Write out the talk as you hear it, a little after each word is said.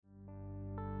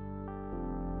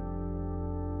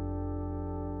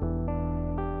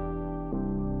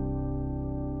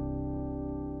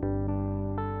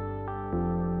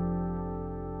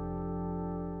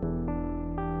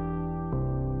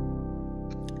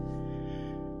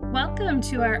Welcome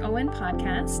to our OWAN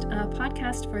podcast, a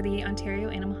podcast for the Ontario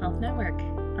Animal Health Network.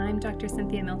 I'm Dr.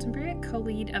 Cynthia Miltenberg,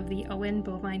 co-lead of the OWAN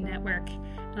Bovine Network,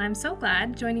 and I'm so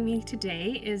glad joining me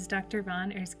today is Dr.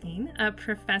 Ron Erskine, a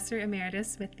professor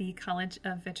emeritus with the College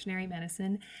of Veterinary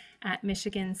Medicine at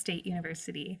Michigan State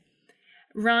University.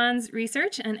 Ron's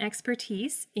research and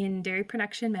expertise in dairy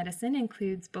production medicine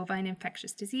includes bovine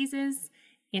infectious diseases,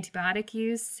 antibiotic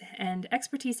use, and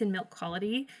expertise in milk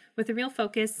quality, with a real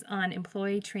focus on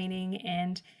employee training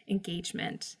and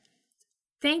engagement.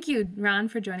 Thank you, Ron,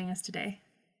 for joining us today.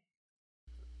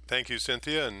 Thank you,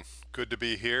 Cynthia, and good to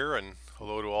be here, and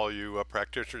hello to all you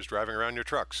practitioners driving around your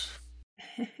trucks.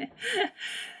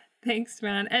 Thanks,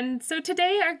 Ron. And so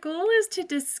today our goal is to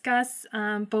discuss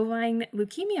bovine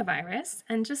leukemia virus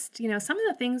and just, some of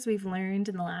the things we've learned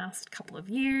in the last couple of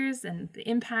years and the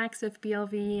impacts of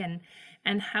BLV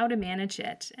and how to manage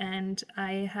it. And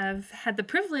I have had the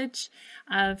privilege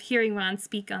of hearing Ron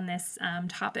speak on this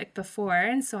topic before.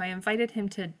 And so I invited him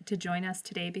to join us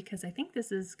today because I think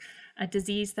this is a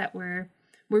disease that we're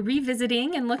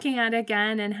revisiting and looking at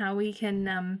again and how we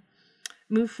can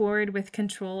move forward with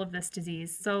control of this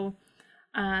disease. So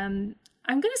I'm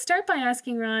going to start by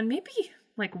asking Ron, maybe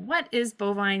what is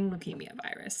bovine leukemia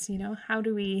virus? How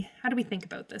do we think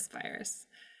about this virus?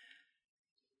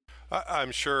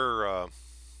 I'm sure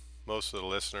most of the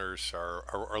listeners are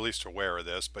at least aware of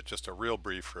this, but just a real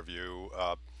brief review.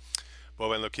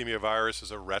 Bovine leukemia virus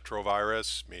is a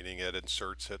retrovirus, meaning it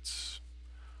inserts its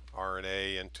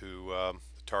RNA into the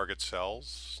target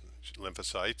cells,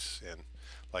 lymphocytes, and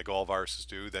like all viruses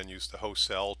do, then use the host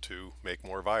cell to make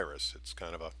more virus. It's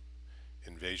kind of a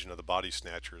invasion of the body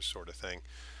snatchers sort of thing.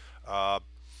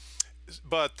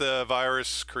 But the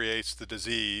virus creates the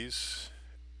disease,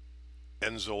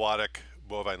 enzootic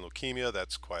bovine leukemia.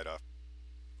 That's quite a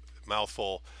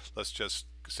mouthful. Let's just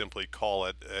simply call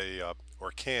it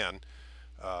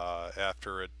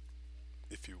after it,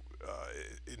 if you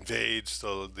invades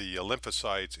the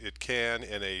lymphocytes, it can,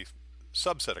 in a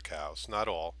subset of cows, not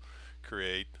all,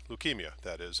 create leukemia.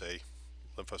 That is a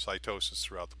lymphocytosis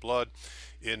throughout the blood.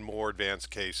 In more advanced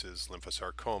cases,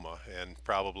 lymphosarcoma, and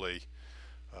probably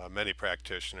many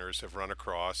practitioners have run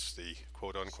across the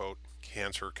quote-unquote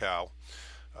cancer cow.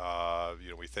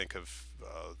 We think of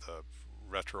the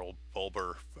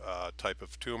retrobulbar type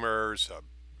of tumors.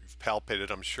 You've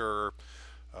palpated, I'm sure.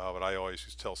 But I always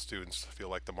used to tell students, I feel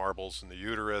like the marbles in the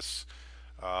uterus,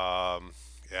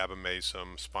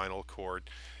 abomasum, spinal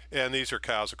cord. And these are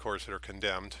cows, of course, that are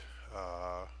condemned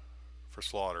for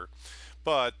slaughter.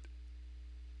 But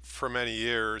for many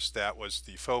years, that was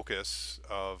the focus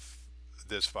of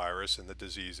this virus, and the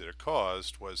disease that it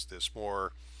caused was this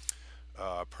more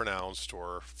pronounced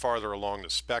or farther along the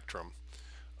spectrum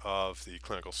of the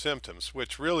clinical symptoms,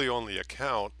 which really only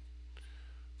account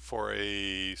for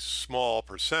a small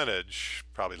percentage,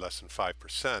 probably less than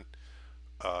 5%,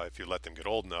 if you let them get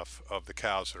old enough, of the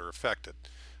cows that are affected.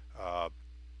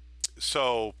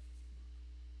 So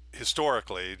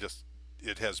historically,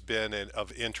 it has been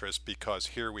of interest because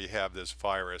here we have this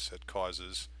virus that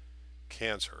causes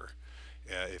cancer.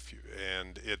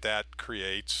 That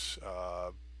creates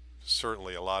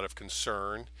certainly a lot of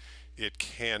concern. It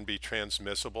can be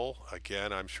transmissible.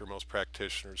 Again, I'm sure most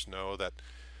practitioners know that,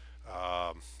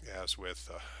 as with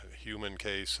a human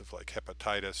case of like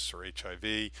hepatitis or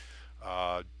HIV,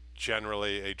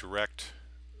 generally a direct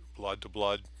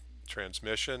blood-to-blood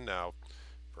transmission. Now,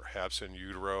 perhaps in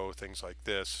utero, things like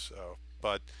this.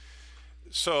 But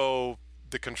so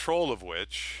the control of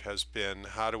which has been,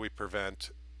 how do we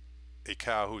prevent a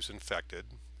cow who's infected,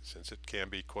 since it can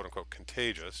be quote-unquote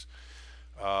contagious,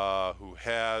 who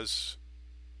has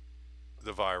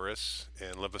the virus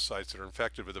and lymphocytes that are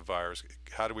infected with the virus,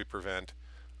 how do we prevent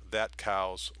that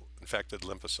cow's infected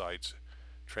lymphocytes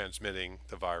transmitting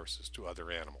the viruses to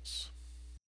other animals?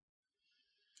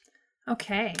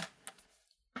 Okay.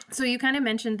 So you kind of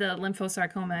mentioned the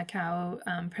lymphosarcoma cow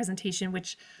presentation,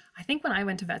 which I think when I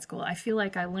went to vet school, I feel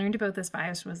like I learned about this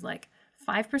virus was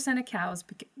 5% of cows,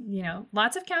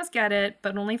 lots of cows get it,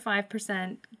 but only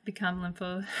 5%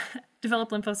 develop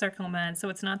lymphosarcoma, and so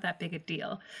it's not that big a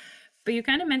deal. But you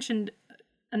kind of mentioned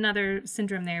another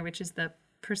syndrome there, which is the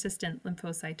persistent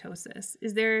lymphocytosis.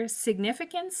 Is there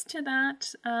significance to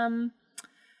that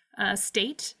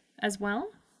state as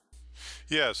well?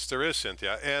 Yes, there is,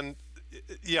 Cynthia. And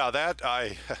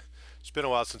it's been a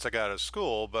while since I got out of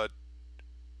school, but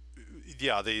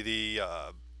the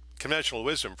conventional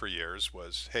wisdom for years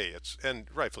was, hey, and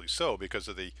rightfully so, because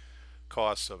of the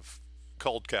costs of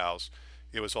culled cows,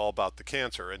 it was all about the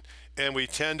cancer. And we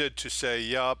tended to say,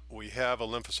 we have a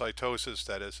lymphocytosis,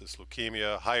 that is this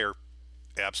leukemia, higher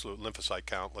absolute lymphocyte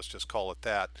count. Let's just call it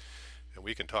that. And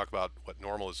we can talk about what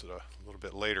normal is a little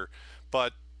bit later.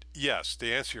 But yes,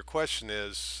 the answer to your question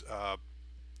is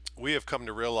we have come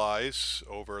to realize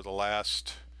over the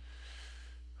last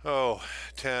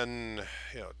 10,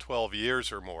 12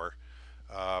 years or more,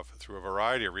 through a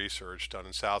variety of research done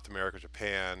in South America,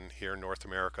 Japan, here in North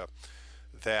America,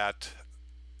 that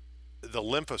the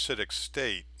lymphocytic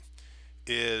state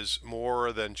is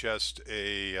more than just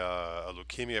a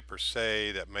leukemia per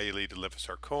se that may lead to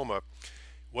lymphosarcoma.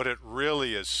 What it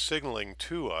really is signaling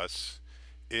to us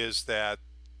is that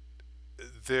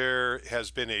there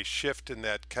has been a shift in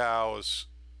that cow's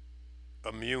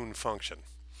immune function.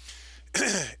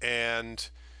 And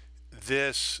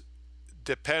this,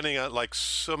 depending on, like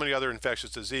so many other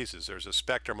infectious diseases, there's a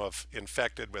spectrum of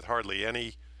infected with hardly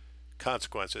any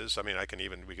consequences. I mean,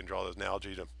 we can draw this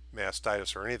analogy to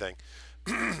mastitis or anything.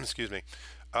 Excuse me.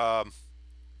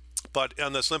 But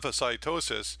on this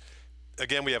lymphocytosis,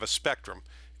 again, we have a spectrum,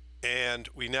 and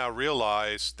we now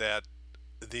realize that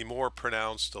the more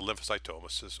pronounced the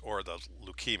lymphocytosis or the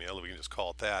leukemia, we can just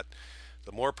call it that,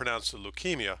 the more pronounced the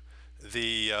leukemia,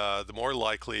 the more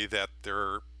likely that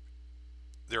there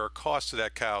are costs to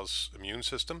that cow's immune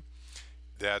system,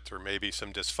 that there may be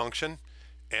some dysfunction,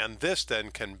 and this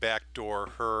then can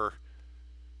backdoor her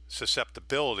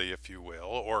susceptibility, if you will,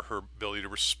 or her ability to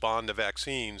respond to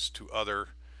vaccines to other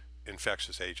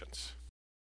infectious agents.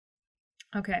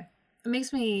 Okay. It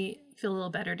makes me feel a little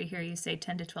better to hear you say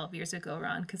 10 to 12 years ago,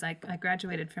 Ron, because I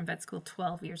graduated from vet school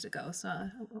 12 years ago. So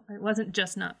I wasn't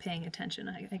just not paying attention,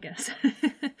 I guess.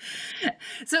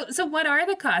 So what are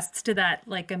the costs to that,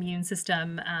 like, immune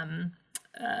system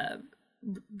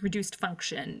reduced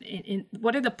function?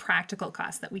 What are the practical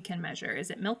costs that we can measure? Is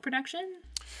it milk production?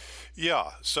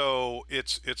 Yeah, so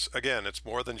it's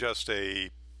more than just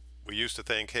we used to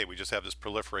think, hey, we just have this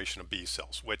proliferation of B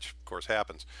cells, which of course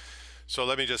happens. So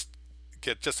let me just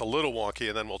get just a little wonky,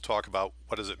 and then we'll talk about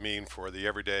what does it mean for the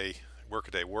everyday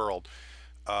workaday world.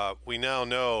 We now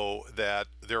know that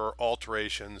there are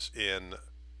alterations in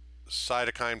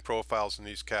cytokine profiles in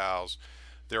these cows.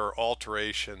 There are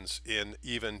alterations in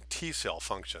even T cell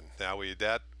function. Now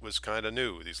that was kind of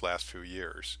new these last few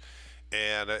years.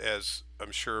 And as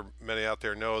I'm sure many out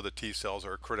there know, the T cells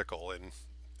are critical, and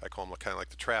I call them kind of like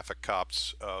the traffic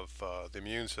cops of the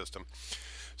immune system.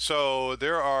 So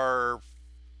there are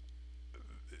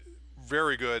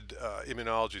very good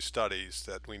immunology studies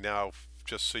that we now,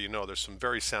 just so you know, there's some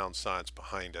very sound science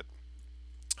behind it.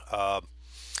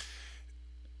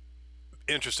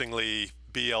 Interestingly,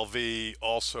 BLV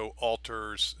also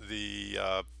alters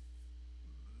the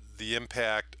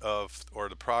impact of, or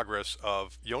the progress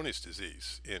of, Johne's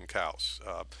disease in cows.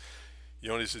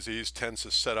 Johne's disease tends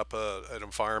to set up an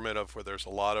environment of where there's a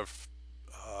lot of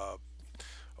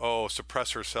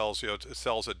suppressor cells,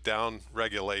 cells that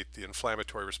down-regulate the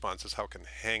inflammatory responses, how it can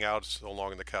hang out so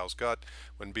long in the cow's gut.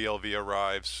 When BLV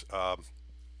arrives,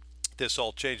 this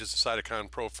all changes the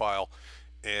cytokine profile,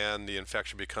 and the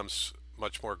infection becomes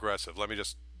much more aggressive. Let me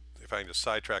just, if I can just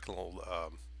sidetrack a little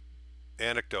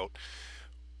anecdote.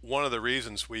 One of the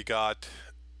reasons we got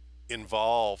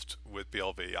involved with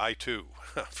BLV, I too,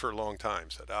 for a long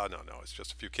time said, no, it's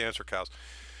just a few cancer cows.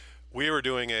 We were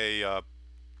doing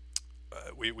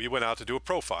we went out to do a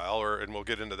profile, and we'll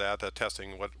get into that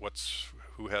testing,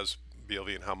 who has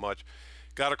BLV and how much.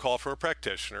 Got a call from a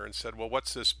practitioner and said, well,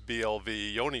 what's this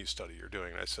BLV Johne's study you're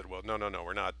doing? And I said, well, no,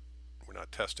 we're not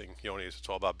testing Johne's. It's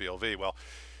all about BLV. Well,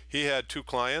 he had two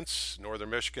clients,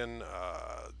 Northern Michigan,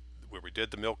 where we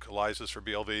did the milk ELISAs for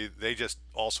BLV. They just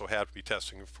also had to be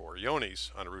testing for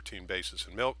Johne's on a routine basis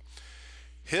in milk.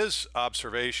 His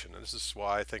observation, and this is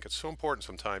why I think it's so important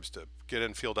sometimes to get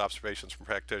in field observations from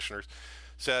practitioners,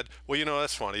 said, well,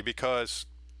 that's funny, because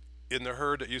in the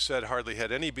herd that you said hardly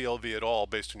had any BLV at all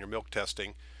based on your milk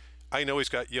testing, I know he's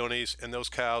got Johne's, and those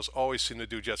cows always seem to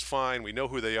do just fine. We know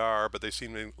who they are, but they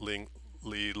seem to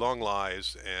lead long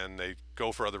lives, and they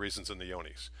go for other reasons than the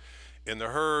Johne's. In the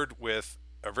herd with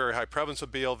a very high prevalence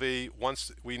of BLV,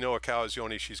 once we know a cow has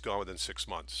Johne's, she's gone within 6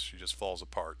 months. She just falls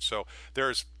apart. So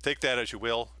take that as you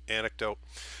will, anecdote.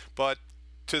 But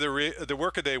to the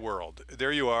workaday world,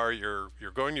 there you are. You're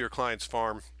going to your client's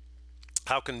farm.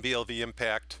 How can BLV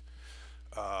impact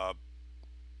the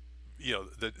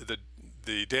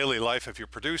daily life of your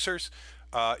producers?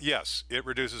 Yes, it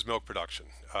reduces milk production,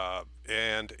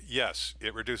 and yes,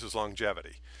 it reduces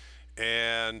longevity.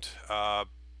 And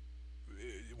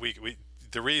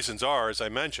the reasons are, as I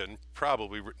mentioned,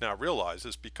 probably now realize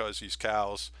is because these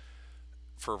cows,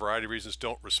 for a variety of reasons,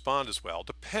 don't respond as well.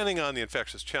 Depending on the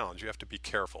infectious challenge, you have to be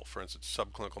careful. For instance,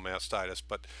 subclinical mastitis,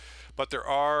 but there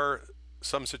are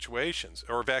some situations,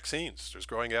 or vaccines. There's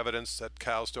growing evidence that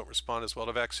cows don't respond as well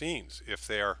to vaccines if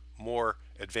they are more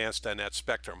advanced on that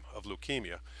spectrum of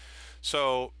leukemia.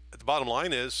 So the bottom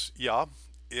line is, yeah,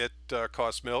 it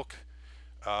costs milk,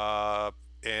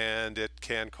 and it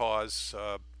can cause,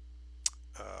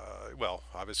 well,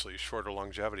 obviously shorter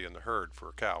longevity in the herd for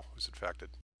a cow who's infected.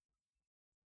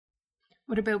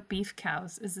 What about beef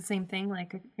cows? Is the same thing,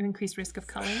 like an increased risk of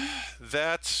culling?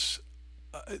 That's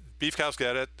beef cows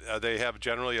get it. They have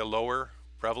generally a lower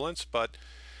prevalence, but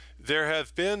there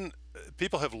have been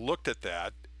people have looked at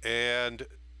that, and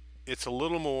it's a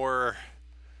little more.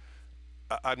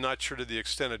 I'm not sure to the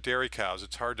extent of dairy cows.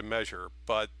 It's hard to measure,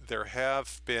 but there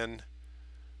have been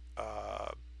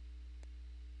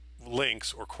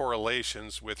links or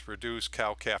correlations with reduced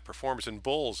cow-calf performance in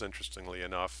bulls, interestingly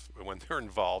enough, when they're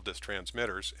involved as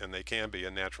transmitters, and they can be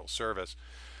in natural service,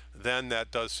 then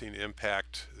that does seem to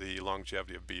impact the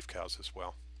longevity of beef cows as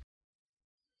well.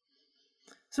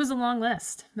 So it's a long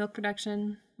list: milk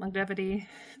production, longevity,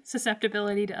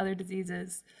 susceptibility to other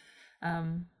diseases,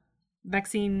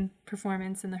 vaccine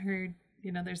performance in the herd.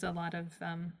 There's a lot of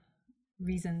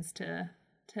reasons to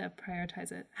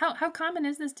prioritize it. How common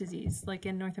is this disease, like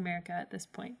in North America at this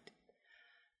point?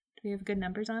 Do we have good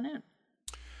numbers on it?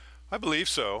 I believe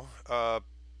so.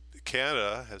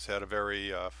 Canada has had a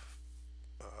very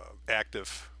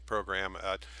active program.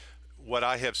 What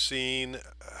I have seen,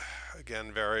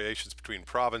 again, variations between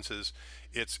provinces,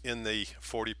 it's in the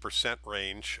 40%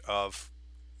 range of,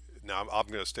 now I'm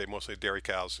going to stay mostly dairy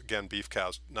cows, again, beef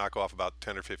cows knock off about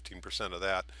 10 or 15% of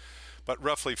that, but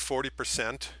roughly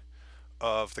 40%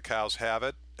 of the cows have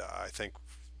it. I think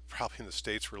probably in the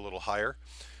States we're a little higher,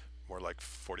 more like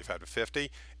 45 to 50.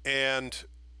 And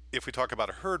if we talk about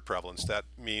a herd prevalence, that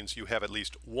means you have at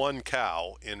least one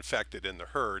cow infected in the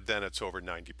herd, then it's over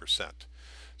 90%.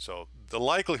 So the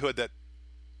likelihood that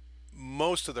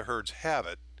most of the herds have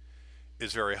it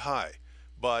is very high.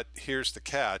 But here's the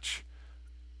catch.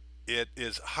 It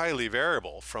is highly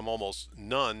variable from almost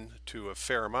none to a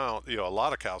fair amount, a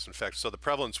lot of cows infected. So the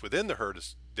prevalence within the herd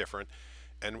is different.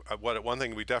 And one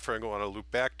thing we definitely want to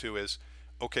loop back to is,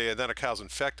 okay, and then a cow's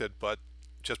infected, but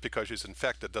just because she's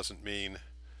infected doesn't mean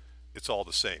it's all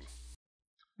the same.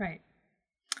 Right.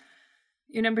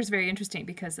 Your number is very interesting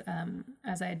because,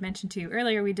 as I had mentioned to you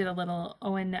earlier, we did a little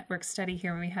Owen Network study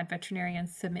here where we had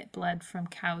veterinarians submit blood from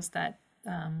cows that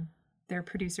their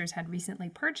producers had recently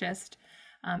purchased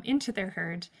into their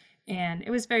herd. And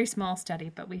it was a very small study,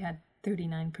 but we had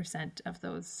 39% of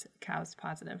those cows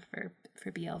positive for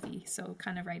BLV. So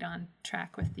kind of right on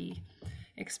track with the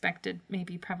expected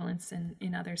maybe prevalence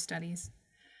in other studies.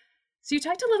 So you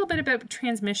talked a little bit about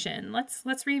transmission. Let's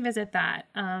revisit that.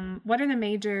 What are the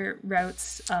major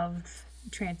routes of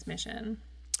transmission?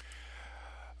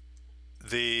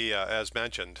 As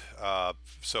mentioned,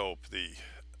 so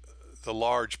the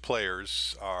large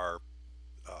players are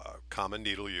common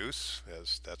needle use,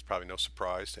 as that's probably no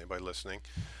surprise to anybody listening.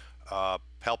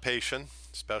 Palpation,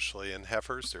 especially in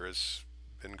heifers, there has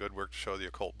been good work to show the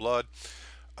occult blood.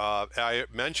 I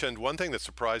mentioned one thing that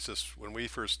surprised us when we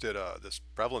first did this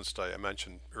prevalence study I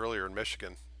mentioned earlier in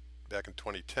Michigan back in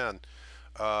 2010.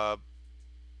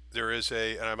 There is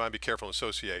and I might be careful in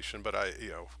association, but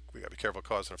we got to be careful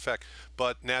cause and effect,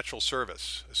 but natural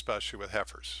service, especially with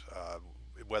heifers,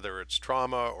 whether it's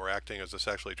trauma or acting as a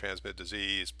sexually transmitted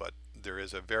disease, but there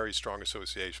is a very strong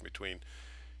association between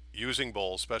using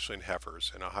bulls, especially in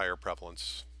heifers, and a higher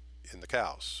prevalence in the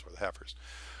cows or the heifers.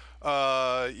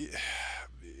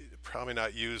 Probably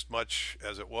not used much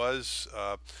as it was,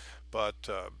 but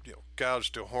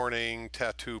gouge dehorning,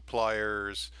 tattoo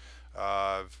pliers.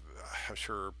 I'm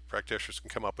sure practitioners can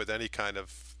come up with any kind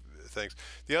of things.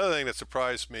 The other thing that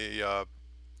surprised me,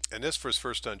 and this was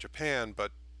first done in Japan,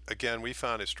 but again we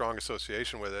found a strong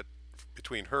association with it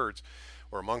between herds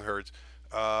or among herds,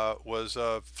 was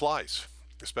flies,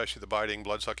 especially the biting,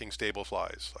 blood-sucking stable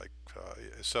flies.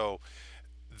 So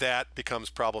that becomes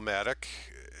problematic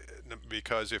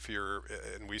because if you're,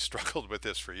 and we struggled with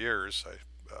this for years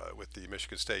with the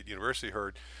Michigan State University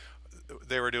herd,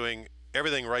 they were doing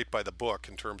everything right by the book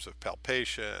in terms of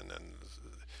palpation and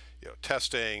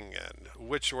testing and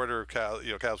which order of cows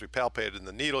we palpated and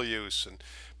the needle use,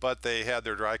 but they had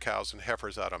their dry cows and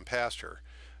heifers out on pasture,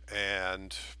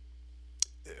 and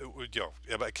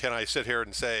can I sit here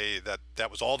and say that that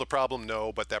was all the problem?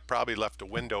 No, but that probably left a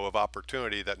window of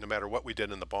opportunity that no matter what we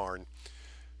did in the barn,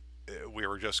 we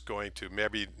were just going to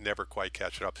maybe never quite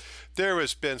catch it up. There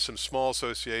has been some small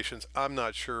associations. I'm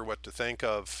not sure what to think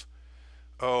of.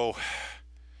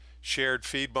 Shared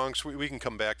feed bunks. We can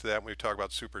come back to that when we talk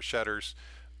about super shedders.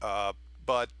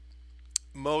 But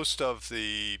most of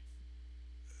the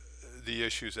the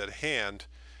issues at hand.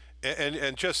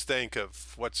 And just think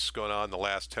of what's going on in the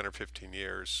last 10 or 15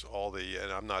 years,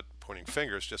 and I'm not pointing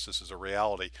fingers, just this is a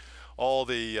reality, all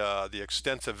the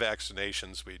extensive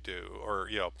vaccinations we do, or,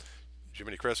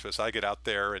 Jiminy Christmas, I get out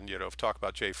there and, talk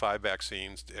about J5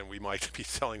 vaccines, and we might be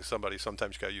telling somebody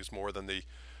sometimes you got to use more than the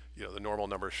normal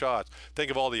number of shots.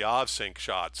 Think of all the OVSync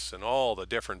shots and all the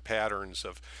different patterns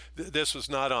of, this was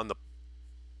not on the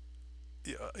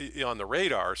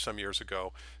radar some years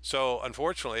ago. So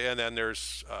unfortunately, and then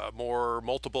there's more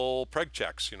multiple preg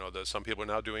checks. Some people are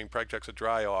now doing preg checks at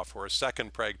dry off or a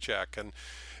second preg check, and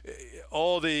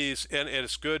all these, and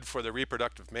it's good for the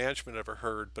reproductive management of a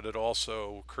herd, but it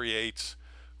also creates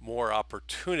more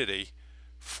opportunity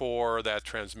for that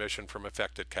transmission from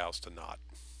affected cows to not.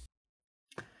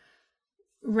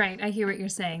 Right, I hear what you're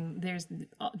saying. There's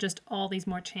just all these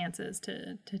more chances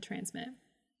to transmit.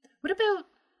 What about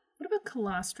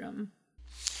colostrum?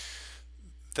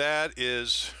 That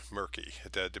is murky,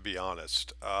 to be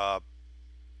honest.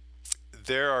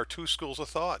 There are two schools of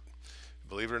thought,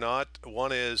 believe it or not.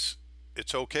 One is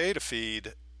it's okay to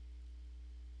feed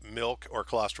milk or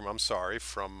colostrum,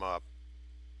 from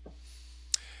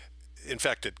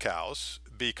infected cows,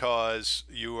 because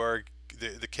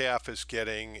the calf is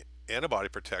getting antibody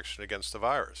protection against the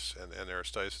virus, and there are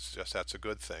studies that suggest that's a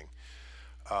good thing.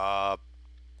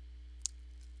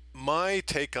 My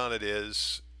take on it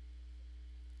is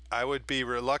I would be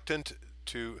reluctant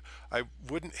I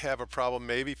wouldn't have a problem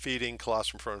maybe feeding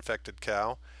colostrum from an infected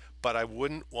cow, but I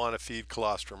wouldn't want to feed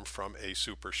colostrum from a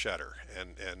super shedder.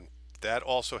 And that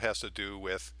also has to do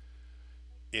with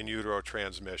in utero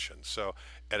transmission. So,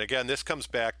 and again, this comes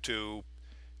back to,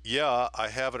 I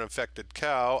have an infected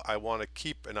cow. I want to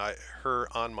keep her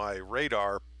on my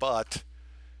radar, but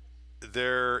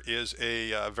there is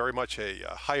very much a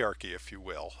hierarchy, if you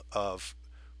will, of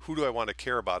who do I want to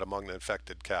care about among the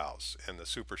infected cows. And the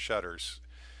super shedders,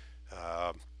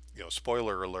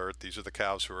 spoiler alert, these are the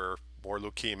cows who are more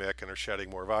leukemic and are shedding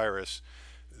more virus.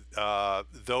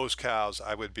 Those cows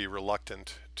I would be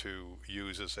reluctant to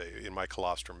use in my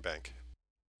colostrum bank.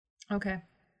 Okay,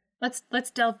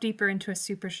 let's delve deeper into a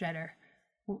super shedder.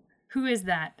 Who is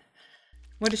that?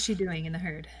 What is she doing in the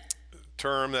herd?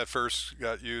 Term that first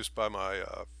got used by my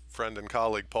friend and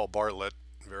colleague Paul Bartlett,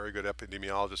 very good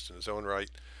epidemiologist in his own right,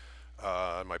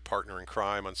 my partner in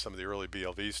crime on some of the early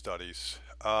BLV studies.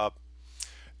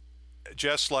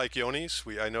 Just like Johne's,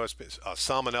 I know it's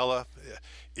Salmonella.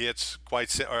 It's quite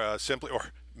simply,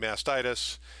 or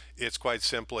mastitis. It's quite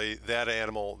simply that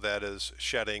animal that is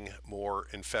shedding more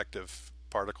infective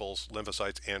particles,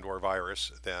 lymphocytes, and/or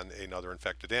virus than another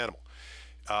infected animal.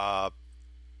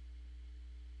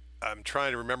 I'm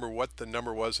trying to remember what the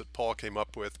number was that Paul came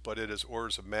up with, but it is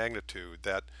orders of magnitude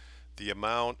that the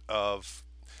amount of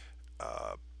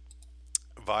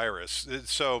virus.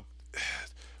 So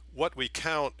what we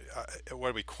quantify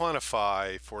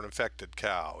for an infected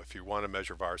cow, if you want to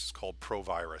measure virus, is called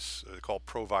provirus, called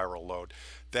proviral load.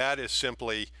 That is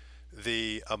simply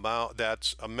the amount,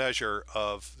 that's a measure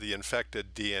of the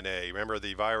infected DNA. Remember,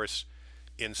 the virus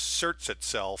inserts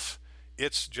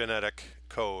its genetic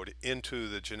code into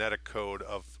the genetic code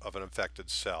of an infected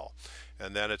cell,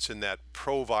 and then it's in that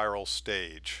proviral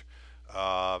stage,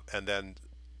 and then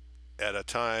at a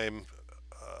time,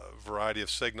 variety of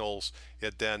signals,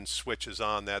 it then switches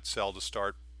on that cell to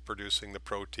start producing the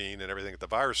protein and everything that the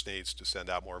virus needs to send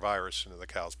out more virus into the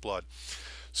cow's blood.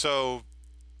 So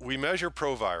we measure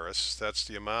provirus. That's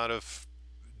the amount of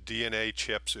DNA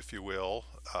chips, if you will,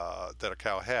 that a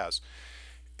cow has.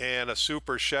 And a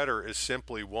super shedder is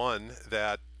simply one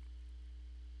that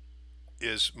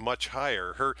is much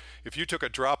higher. If you took a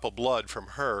drop of blood from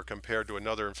her compared to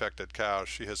another infected cow,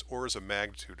 she has orders of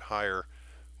magnitude higher,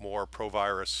 more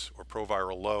provirus or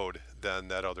proviral load than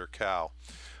that other cow.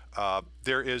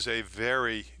 There is a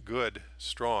very good,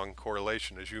 strong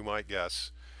correlation, as you might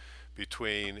guess,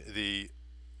 between the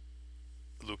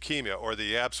leukemia or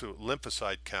the absolute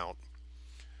lymphocyte count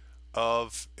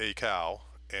of a cow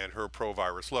and her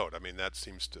provirus load. I mean, that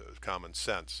seems to common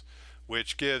sense,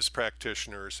 which gives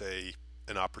practitioners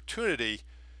an opportunity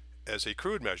as a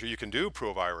crude measure. You can do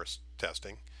provirus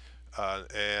testing,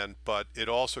 but it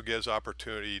also gives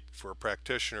opportunity for a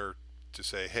practitioner to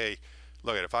say, hey,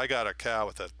 look, if I got a cow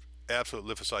with an absolute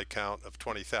lymphocyte count of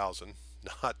 20,000,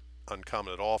 not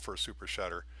uncommon at all for a super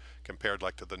shedder compared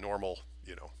like to the normal,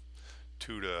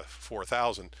 2 to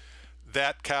 4,000.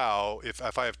 That cow,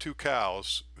 if I have two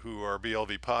cows who are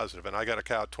BLV positive, and I got a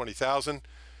cow at 20,000,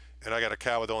 and I got a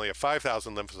cow with only a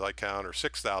 5,000 lymphocyte count or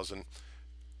 6,000,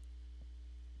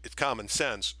 it's common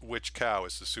sense which cow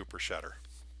is the super shedder.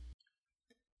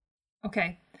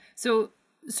 Okay, so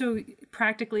so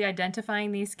practically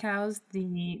identifying these cows,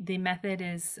 the method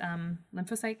is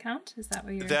lymphocyte count. Is that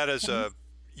what you're That is saying?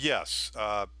 yes.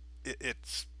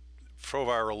 It's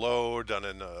proviral load done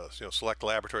in select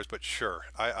laboratories, but sure,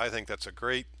 I think that's a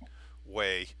great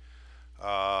way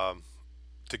um,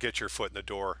 to get your foot in the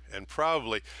door, and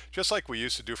probably just like we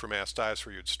used to do for mastitis,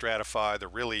 where you'd stratify the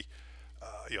really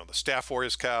the Staph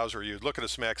aureus cows, or you'd look at a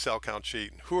SMAC cell count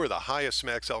sheet, and who are the highest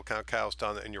SMAC cell count cows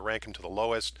done, and you rank them to the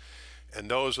lowest,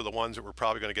 and those are the ones that were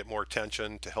probably going to get more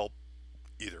attention to help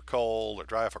either cull or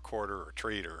dry off a quarter or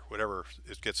treat or whatever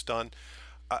it gets done.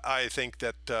 I think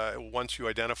that once you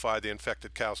identify the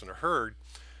infected cows in a herd,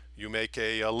 you make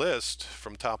a list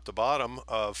from top to bottom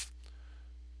of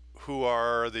who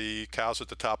are the cows at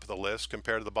the top of the list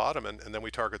compared to the bottom, and then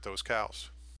we target those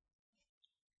cows.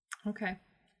 Okay,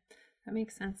 that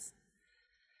makes sense.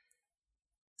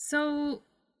 So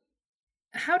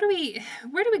where do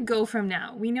we go from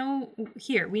now? We know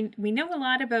here, we know a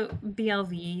lot about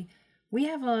BLV. We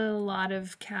have a lot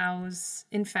of cows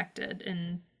infected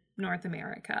in North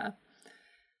America.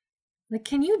 Like,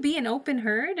 can you be an open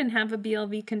herd and have a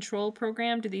BLV control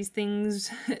program? Do these things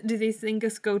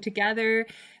go together,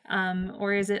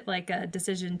 or is it like a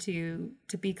decision to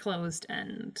be closed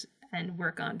and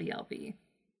work on BLV?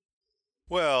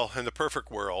 Well, in the perfect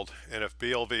world, and if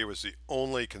BLV was the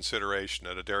only consideration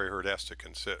that a dairy herd has to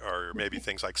consider, or maybe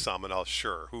things like salmonella,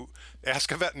 sure.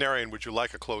 Ask a veterinarian, would you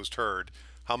like a closed herd?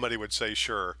 How many would say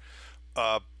sure?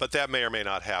 But that may or may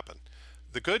not happen.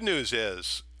 The good news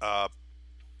is, and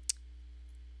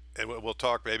we'll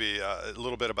talk maybe a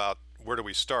little bit about where do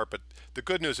we start, but the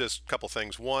good news is a couple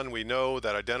things. One, we know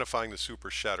that identifying the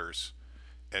super shedders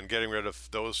and getting rid of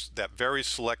that very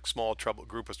select small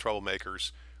group of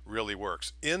troublemakers really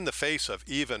works in the face of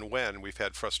even when we've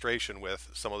had frustration with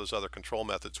some of those other control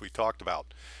methods we talked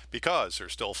about, because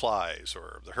there's still flies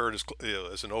or the herd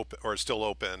isn't open or is still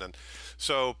open. And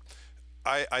so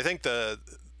I think the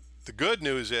good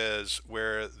news is,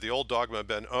 where the old dogma had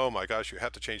been, oh my gosh, you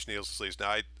have to change needles and sleeves. Now,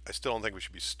 I still don't think we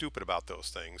should be stupid about those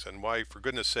things. And why, for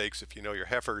goodness sakes, if you know your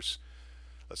heifers,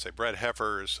 let's say bred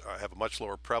heifers, have a much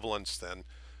lower prevalence than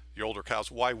your older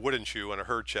cows, why wouldn't you, in a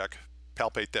herd check,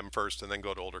 palpate them first and then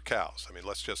go to older cows? I mean,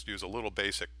 let's just use a little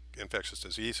basic infectious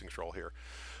disease control here.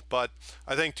 But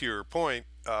I think, to your point,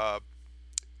 I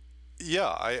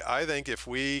think if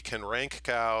we can rank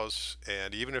cows,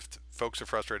 and even if folks are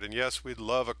frustrated, and yes, we'd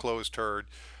love a closed herd,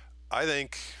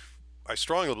 I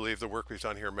strongly believe the work we've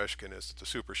done here in Michigan is that the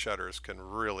super shedders can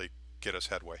really get us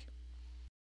headway.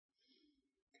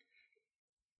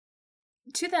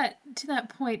 To that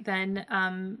point, then,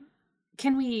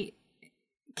 can we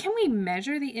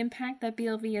measure the impact that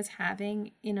BLV is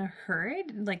having in a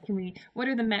herd? Like, what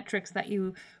are the metrics that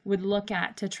you would look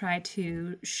at to try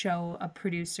to show a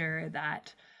producer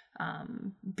that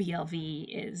BLV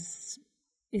is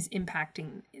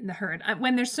impacting the herd,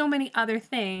 when there's so many other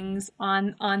things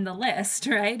on the list,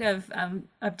 right,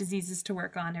 of diseases to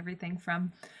work on, everything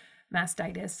from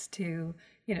mastitis to,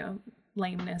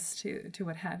 lameness to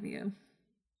what have you?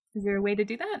 Is there a way to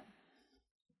do that?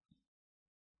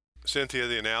 Cynthia,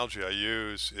 the analogy I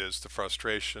use is the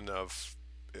frustration of,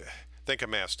 think of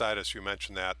mastitis, you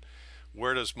mentioned that.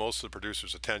 Where does most of the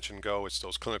producer's attention go? It's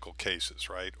those clinical cases,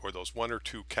 right? Or those one or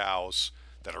two cows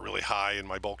that are really high in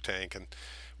my bulk tank. And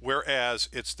whereas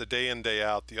it's the day in, day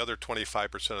out, the other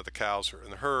 25% of the cows are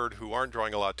in the herd who aren't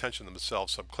drawing a lot of attention to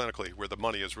themselves subclinically, where the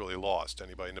money is really lost.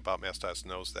 Anybody about mastitis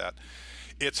knows that.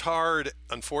 It's hard,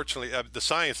 unfortunately. The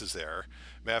science is there.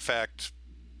 Matter of fact,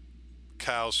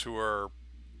 cows who are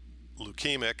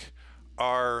leukemic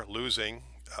are losing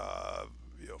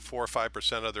 4 or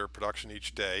 5% of their production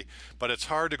each day, but it's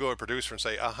hard to go to a producer and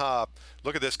say, aha,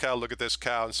 look at this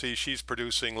cow, and see she's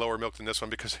producing lower milk than this one,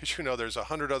 because as you know, there's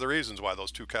 100 other reasons why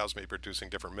those two cows may be producing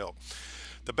different milk.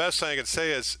 The best thing I can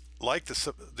say is, like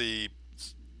the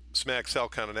SMAC cell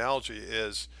count analogy,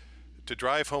 is to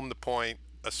drive home the point,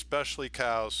 especially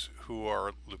cows who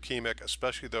are leukemic,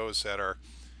 especially those that are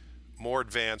more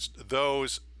advanced,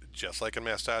 those, just like in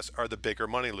mastitis, are the bigger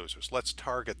money losers. Let's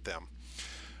target them.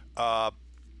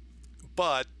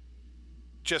 But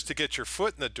just to get your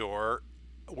foot in the door,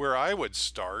 where I would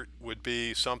start would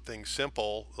be something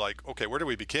simple like, okay, where do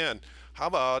we begin? How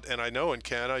about, and I know in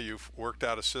Canada you've worked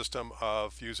out a system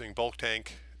of using bulk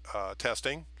tank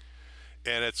testing,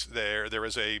 and there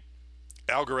is a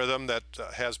algorithm that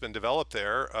has been developed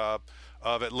there of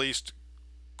at least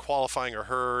qualifying a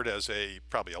herd as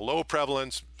probably a low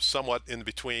prevalence, somewhat in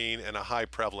between, and a high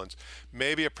prevalence.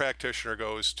 Maybe a practitioner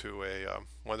goes to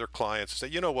one of their clients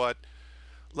and say, you know what,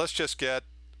 let's just get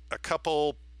a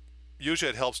couple usually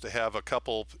it helps to have a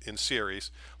couple in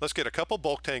series. Let's get a couple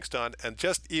bulk tanks done and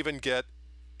just even get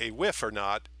a whiff or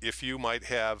not if you might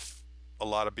have a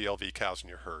lot of BLV cows in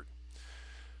your herd.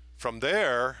 From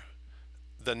there,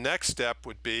 the next step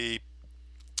would be,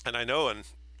 and I know in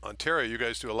Ontario you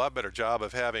guys do a lot better job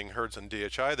of having herds in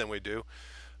DHI than we do.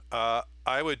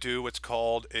 I would do what's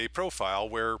called a profile,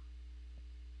 where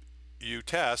you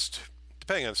test,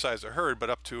 depending on the size of the herd, but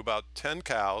up to about 10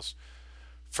 cows,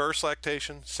 first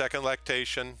lactation, second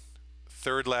lactation,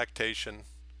 third lactation,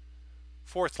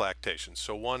 fourth lactation.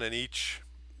 So one in each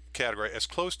category, as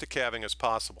close to calving as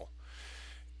possible.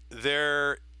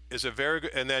 There is a very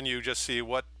good, and then you just see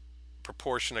what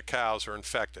proportion of cows are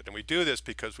infected. And we do this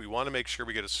because we want to make sure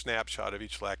we get a snapshot of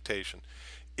each lactation.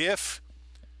 If,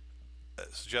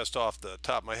 just off the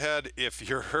top of my head, if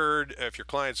your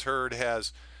client's herd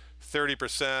has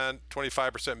 30%,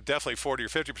 25%, definitely 40 or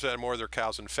 50% more of their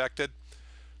cows infected,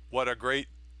 what a great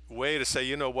way to say,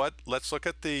 you know what, let's look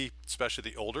at especially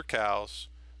the older cows,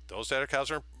 those that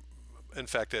cows are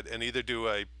infected, and either do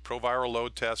a proviral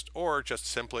load test or just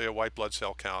simply a white blood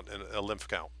cell count and a lymph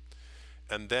count.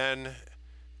 And then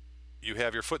you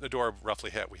have your foot in the door.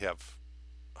 Roughly, we have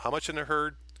how much in the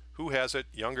herd, who has it,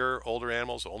 younger, older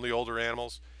animals, only older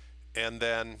animals, and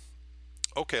then,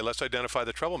 okay, let's identify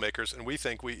the troublemakers. And we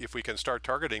think if we can start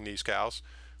targeting these cows,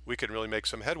 we can really make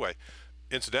some headway.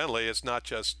 Incidentally, it's not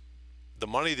just the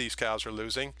money these cows are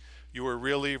losing. You are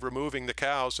really removing the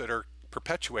cows that are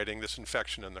perpetuating this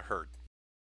infection in the herd.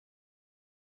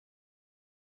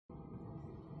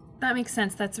 That makes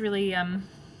sense. That's really a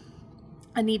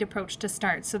neat approach to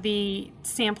start. So the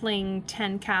sampling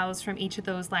 10 cows from each of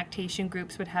those lactation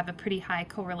groups would have a pretty high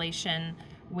correlation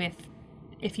with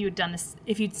if you'd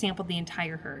sampled the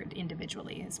entire herd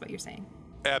individually, is what you're saying.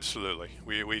 Absolutely.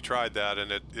 We tried that,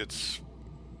 and it's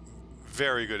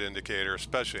very good indicator,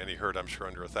 especially any herd, I'm sure,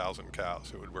 under 1,000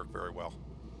 cows. It would work very well.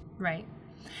 Right.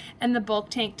 And the bulk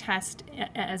tank test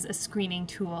as a screening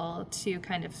tool to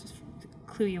kind of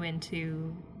clue you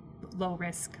into low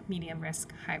risk, medium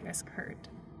risk, high risk herd.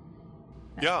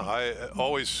 I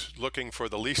always looking for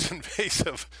the least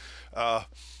invasive,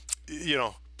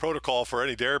 protocol for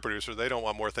any dairy producer. They don't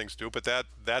want more things to do, but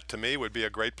that to me would be a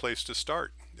great place to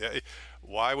start.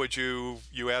 Why would you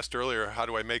asked earlier, how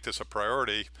do I make this a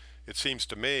priority? It seems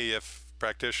to me if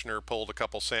practitioner pulled a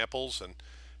couple samples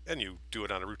and you do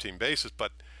it on a routine basis,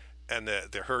 and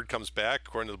the herd comes back,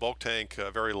 according to the bulk tank,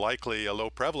 very likely a low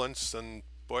prevalence, and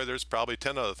boy, there's probably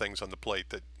 10 other things on the plate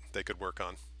that they could work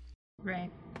on. Right.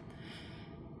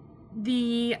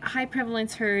 The high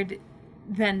prevalence herd,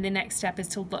 then the next step is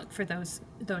to look for those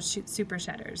super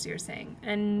shedders, you're saying.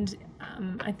 And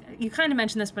you kind of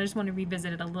mentioned this, but I just want to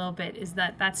revisit it a little bit, is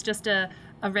that's just a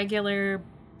regular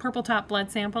purple top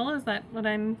blood sample? Is that what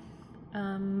I'm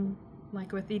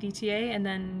like with EDTA, and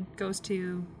then goes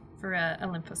for a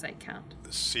lymphocyte count?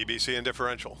 CBC and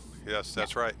differential. Yes,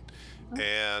 that's right.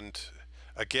 And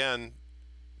again,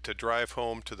 to drive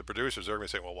home to the producers, they're going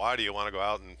to say, well, why do you want to go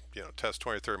out and test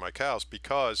 20 or 30 of my cows?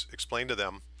 Because, explain to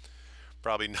them,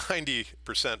 probably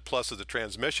 90% plus of the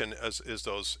transmission is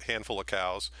those handful of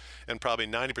cows, and probably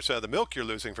 90% of the milk you're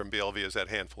losing from BLV is that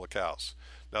handful of cows.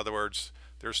 In other words,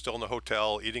 they're still in the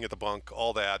hotel, eating at the bunk,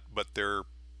 all that, but they're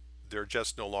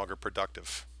just no longer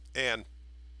productive. And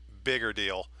bigger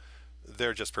deal,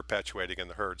 they're just perpetuating in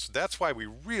the herds. That's why we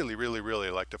really, really,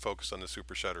 really like to focus on the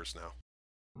super shedders now.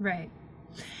 Right.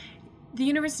 The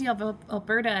University of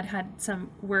Alberta had some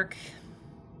work,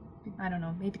 I don't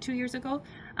know, maybe 2 years ago.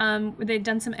 They'd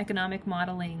done some economic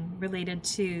modeling related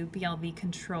to BLV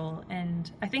control. And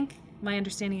I think my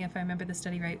understanding, if I remember the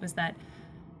study right, was that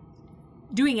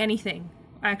doing anything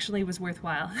actually was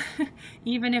worthwhile,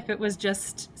 even if it was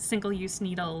just single-use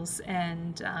needles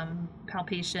and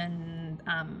palpation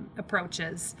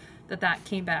approaches, that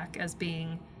came back as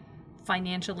being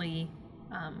financially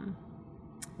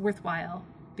worthwhile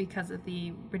because of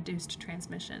the reduced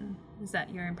transmission. Is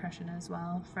that your impression as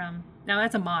well? Now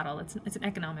that's a model, it's an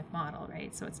economic model,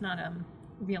 right? So it's not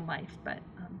real life, but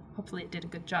hopefully it did a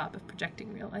good job of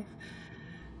projecting real life.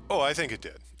 Oh, I think it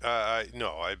did.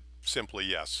 Simply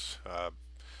yes.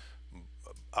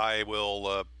 I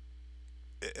will,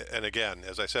 and again,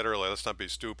 as I said earlier, let's not be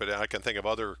stupid. I can think of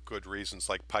other good reasons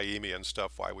like pyemia and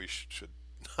stuff why we should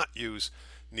not use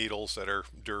needles that are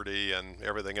dirty and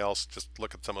everything else. Just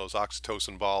look at some of those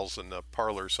oxytocin balls in the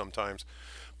parlors sometimes.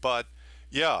 But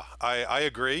yeah, I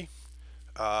agree.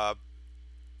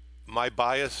 My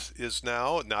bias is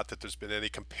now, not that there's been any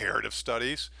comparative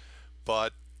studies,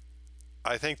 but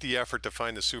I think the effort to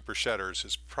find the super shedders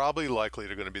is probably likely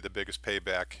going to be the biggest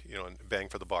payback, and bang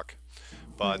for the buck.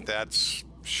 But that's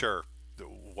sure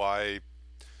why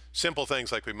simple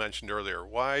things like we mentioned earlier.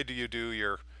 Why do you do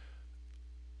your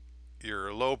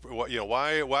low,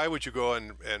 why would you go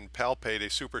and palpate a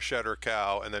super shedder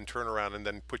cow and then turn around and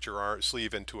then put your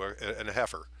sleeve into a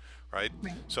heifer, right?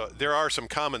 Right. So there are some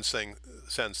common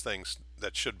sense things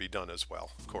that should be done as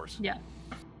well, of course. Yeah,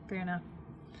 fair enough.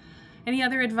 Any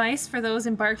other advice for those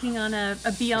embarking on a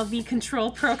BLV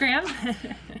control program?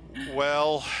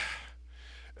 Well,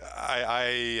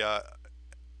 I'm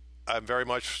very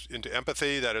much into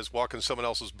empathy. That is walking someone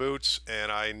else's boots,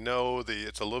 and I know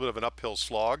it's a little bit of an uphill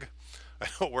slog. I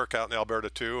don't work out in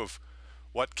Alberta too of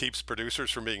what keeps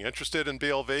producers from being interested in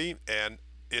BLV, and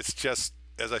it's just,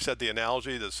 as I said, the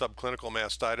analogy, the subclinical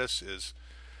mastitis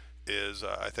is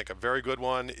I think a very good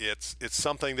one. It's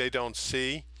something they don't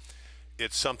see.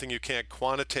 It's something you can't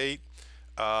quantitate.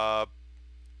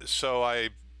 So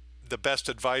the best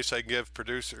advice I can give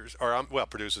producers,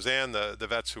 producers and the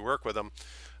vets who work with them,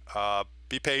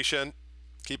 be patient,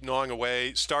 keep gnawing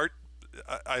away.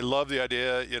 I love the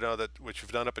idea, that which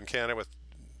you've done up in Canada with,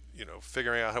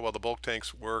 figuring out how well the bulk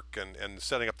tanks work and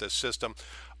setting up this system.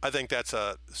 I think that's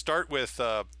start with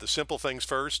the simple things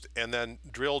first, and then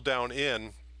drill down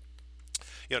in.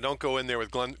 Don't go in there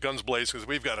with guns blazing because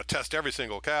we've got to test every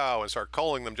single cow and start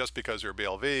culling them just because they're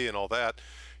BLV and all that.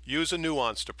 Use a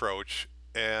nuanced approach,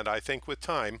 and I think with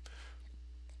time,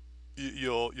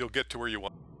 you'll get to where you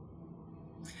want.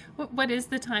 What is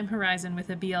the time horizon with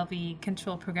a BLV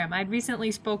control program? I'd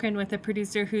recently spoken with a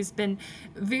producer who's been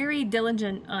very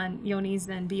diligent on Johne's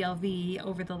and BLV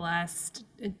over the last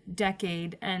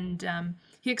decade, and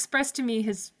he expressed to me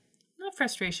his not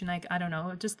frustration, I don't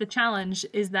know, just the challenge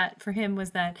is that for him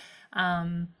was that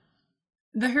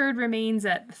the herd remains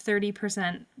at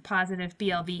 30% positive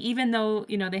BLV, even though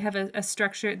they have a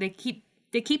structure. They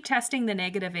keep testing the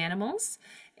negative animals,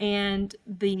 and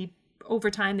over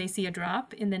time they see a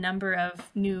drop in the number of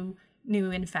new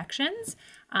infections,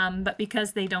 but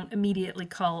because they don't immediately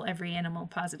cull every animal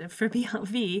positive for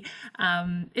BLV,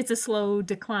 it's a slow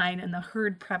decline in the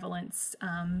herd prevalence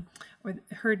or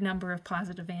the herd number of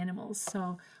positive animals.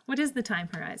 So what is the time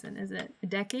horizon? Is it a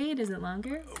decade? Is it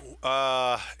longer?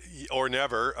 Or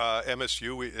never.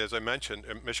 MSU, as I mentioned,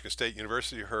 Michigan State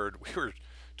University herd, we were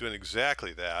doing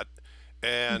exactly that,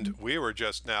 and we were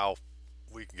just now,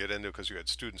 we can get into because you had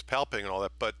students palpating and all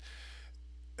that, but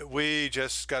we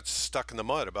just got stuck in the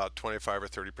mud about 25 or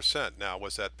 30%. Now,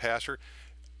 was that pasture?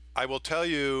 I will tell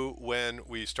you, when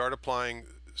we start applying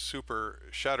super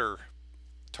shedder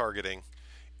targeting,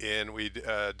 and we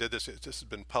did this has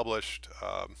been published,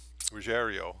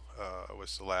 Ruggiero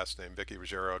was the last name, Vicky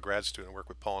Ruggiero, a grad student, worked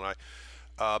with Paul and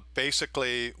I.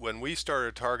 Basically, when we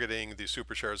started targeting the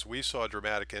super shedders, we saw a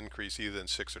dramatic increase either in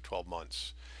 6 or 12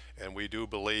 months. And we do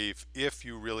believe if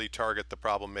you really target the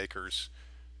problem makers,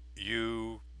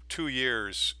 2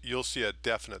 years, you'll see a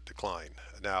definite decline.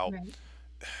 Now, right.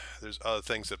 There's other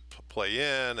things that play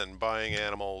in, and buying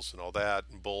animals and all that,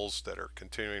 and bulls that are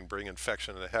continuing to bring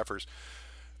infection into heifers.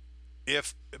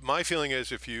 My feeling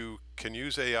is if you can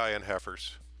use AI in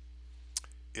heifers,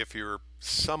 if you're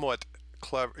somewhat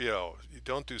clever, you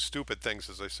don't do stupid things,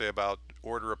 as I say, about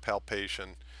order of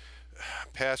palpation.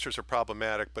 Pastures are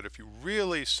problematic, but if you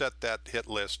really set that hit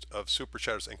list of super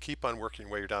shedders and keep on working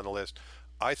your way down the list,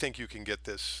 I think you can get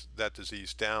that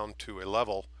disease down to a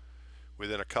level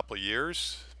within a couple of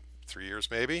years, 3 years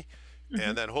maybe,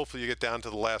 and then hopefully you get down to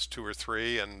the last 2 or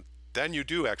 3, and then you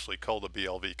do actually cull the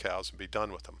BLV cows and be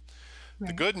done with them. Right.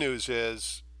 The good news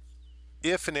is,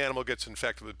 if an animal gets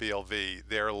infected with BLV,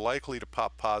 they're likely to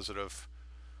pop positive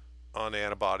on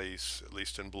antibodies, at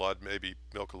least in blood, maybe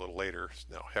milk a little later.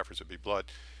 Now, heifers would be blood,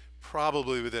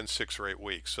 probably within 6 or 8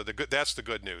 weeks. So that's the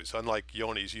good news. Unlike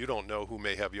Johne's, you don't know who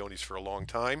may have Johne's for a long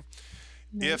time.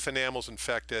 If an animal's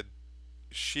infected,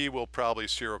 she will probably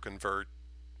seroconvert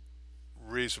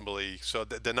reasonably. So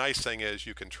the nice thing is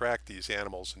you can track these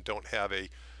animals and don't have a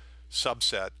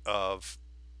subset of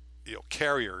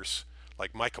carriers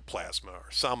like Mycoplasma or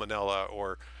Salmonella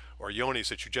or Johne's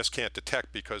that you just can't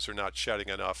detect because they're not shedding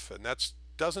enough, and that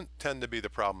doesn't tend to be the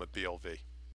problem with BLV.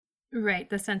 Right,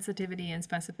 the sensitivity and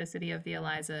specificity of the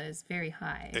ELISA is very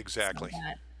high. Exactly.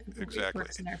 So it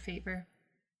works in our favor.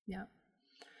 Yeah.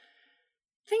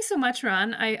 Thanks so much,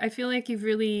 Ron. I feel like you've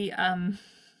really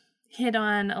hit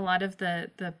on a lot of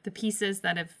the pieces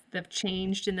that have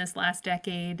changed in this last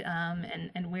decade,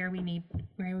 and where we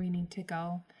need to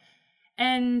go.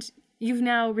 And you've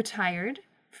now retired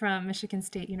from Michigan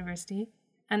State University,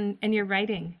 and you're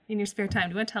writing in your spare time.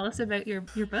 Do you want to tell us about your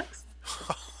books?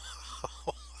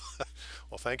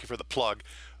 Well, thank you for the plug.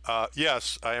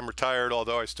 Yes, I am retired,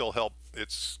 although I still help.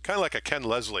 It's kind of like a Ken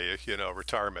Leslie,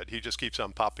 retirement. He just keeps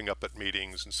on popping up at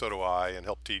meetings, and so do I, and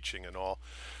help teaching and all.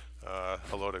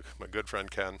 Hello to my good friend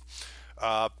Ken.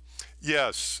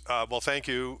 Yes, well, thank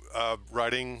you.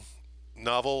 Writing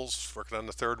novels, working on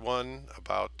the third one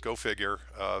about, go figure,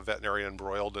 veterinarian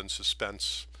embroiled in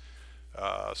suspense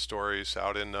stories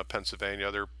out in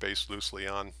Pennsylvania. They're based loosely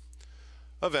on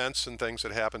events and things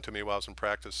that happened to me while I was in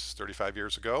practice 35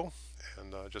 years ago,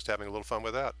 and just having a little fun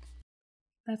with that.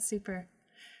 That's super.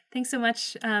 Thanks so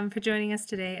much for joining us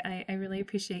today. I really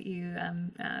appreciate you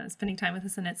spending time with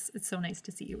us, and it's so nice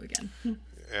to see you again.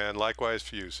 And likewise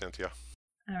for you, Cynthia.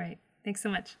 All right. Thanks so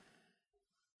much.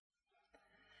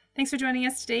 Thanks for joining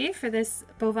us today for this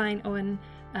Bovine OWYN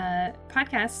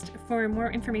podcast. For more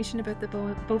information about the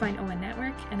Bovine OWYN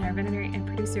Network and our veterinary and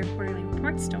producer quarterly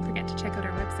reports, don't forget to check out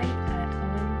our website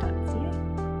at owyn.ca.